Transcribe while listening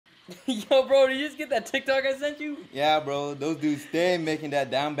Yo, bro, did you just get that TikTok I sent you? Yeah, bro. Those dudes stay making that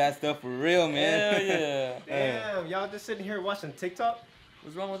down bad stuff for real, man. Hell yeah. Damn, y'all just sitting here watching TikTok?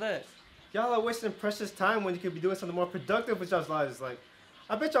 What's wrong with that? Y'all are wasting precious time when you could be doing something more productive with y'all's lives. Like,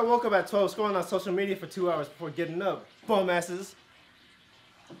 I bet y'all woke up at 12 scrolling on social media for 2 hours before getting up. Bum asses.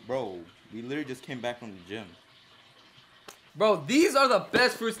 Bro, we literally just came back from the gym. Bro, these are the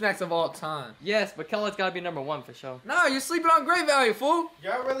best fruit snacks of all time. Yes, but Kellogg's gotta be #1 for sure. Nah, you're sleeping on great value, fool.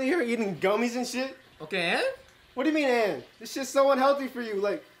 Y'all really here eating gummies and shit? Okay, and? What do you mean, and? This shit's so unhealthy for you.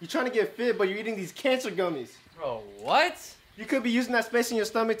 Like, you're trying to get fit, but you're eating these cancer gummies. Bro, what? You could be using that space in your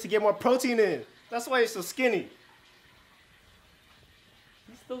stomach to get more protein in. That's why you're so skinny.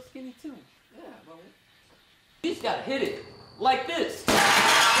 He's still skinny too. Yeah, bro. You just gotta hit it. Like this.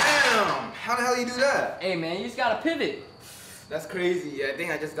 Damn! How the hell you do that? Hey man, you just gotta pivot. That's crazy. I think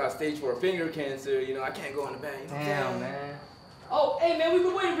I just got stage 4 finger cancer. You know, I can't go in the bag. You know what I'm Damn, saying? man. Oh, hey man, we've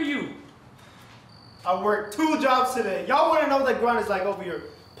been waiting for you. I worked 2 jobs today. Y'all want to know what that grind is like over here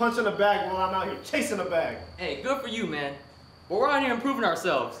punching a bag while I'm out here chasing a bag. Hey, good for you, man. But we're out here improving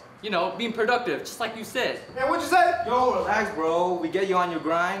ourselves. You know, being productive, just like you said. Man, what'd you say? Yo, relax, bro. We get you on your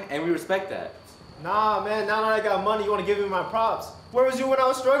grind, and we respect that. Nah, man, now that I got money, you want to give me my props. Where was you when I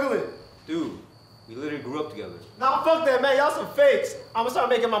was struggling? Dude, we literally grew up together. Nah, fuck that, man. Y'all some fakes. I'm gonna start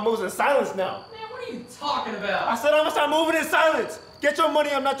making my moves in silence now. Man, what are you talking I about? said I'm gonna start moving in silence. Get your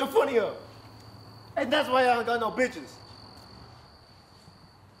money up, not your funny up. And that's why I don't got no bitches.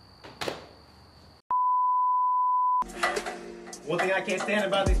 One thing I can't stand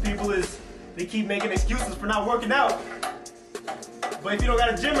about these people is they keep making excuses for not working out. But if you don't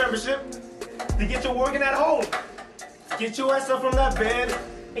got a gym membership, then get your working at home. Get your ass up from that bed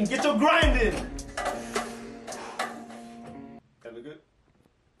and get your grind in.